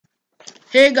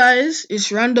Hey guys, it's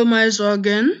Randomizer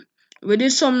again. We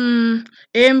did some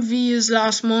AMVs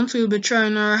last month. We'll be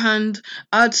trying our hand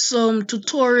at some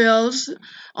tutorials.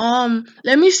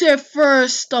 Let me say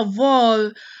first of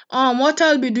all, what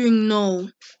I'll be doing now.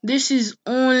 This is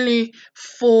only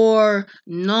for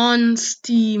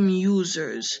non-Steam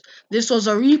users. This was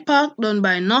a repack done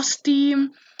by nosTEAM.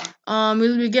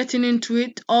 We'll be getting into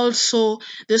it. Also,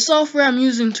 the software I'm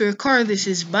using to record this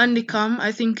is Bandicam.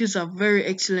 I think it's a very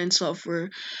excellent software.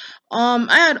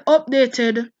 I had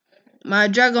updated my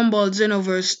Dragon Ball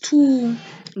Xenoverse 2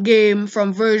 game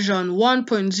from version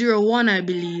 1.01, I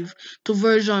believe, to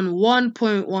version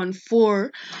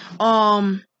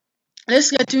 1.14.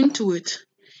 Let's get into it.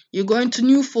 You go into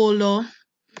new folder.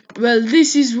 Well,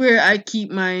 this is where I keep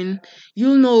mine.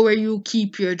 You'll know where you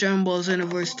keep your Dragon Ball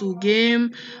Xenoverse 2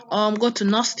 game. Go to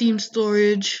nosTEAM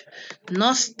storage,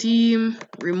 nosTEAM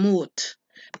remote,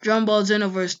 Dragon Ball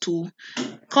Xenoverse 2.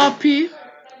 Copy,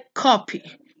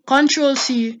 Control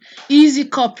C, easy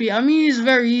copy. I mean, it's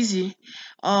very easy.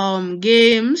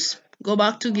 Games, go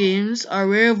back to games or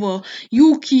wherever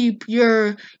you keep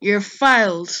your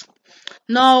files.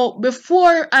 Now,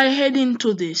 before I head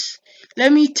into this,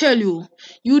 let me tell you,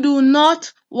 you do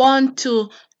not want to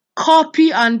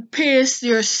copy and paste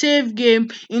your save game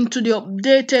into the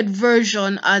updated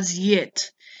version as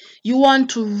yet. You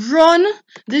want to run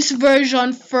this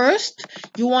version first.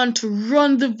 You want to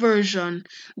run the version.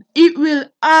 It will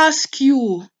ask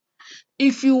you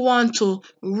if you want to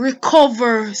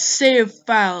recover save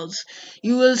files.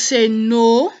 You will say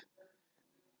no.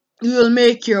 You will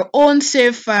make your own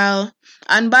save file,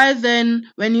 and by then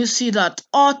when you see that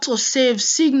auto save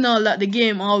signal that the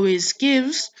game always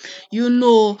gives, you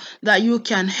know that you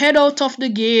can head out of the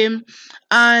game.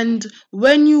 And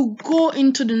when you go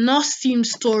into the nosTEAM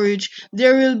storage,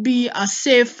 there will be a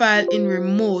save file in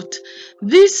remote.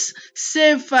 This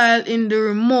save file in the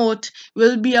remote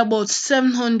will be about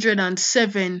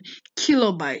 707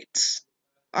 kilobytes,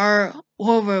 or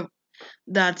however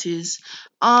that is.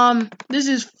 This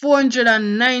is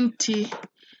 490.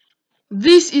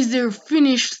 This is the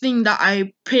finished thing that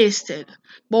I pasted,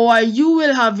 but what you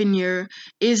will have in here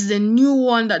is the new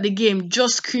one that the game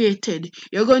just created.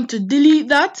 You're going to delete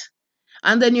that,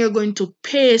 and then you're going to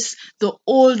paste the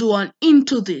old one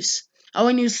into this, and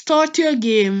when you start your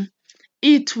game,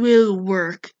 it will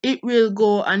work. It will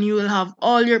go, and you will have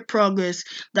all your progress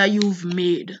that you've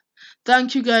made.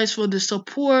 Thank you guys for the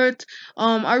support.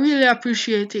 I really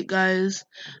appreciate it, guys.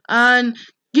 And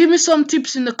give me some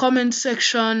tips in the comment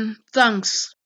section. Thanks.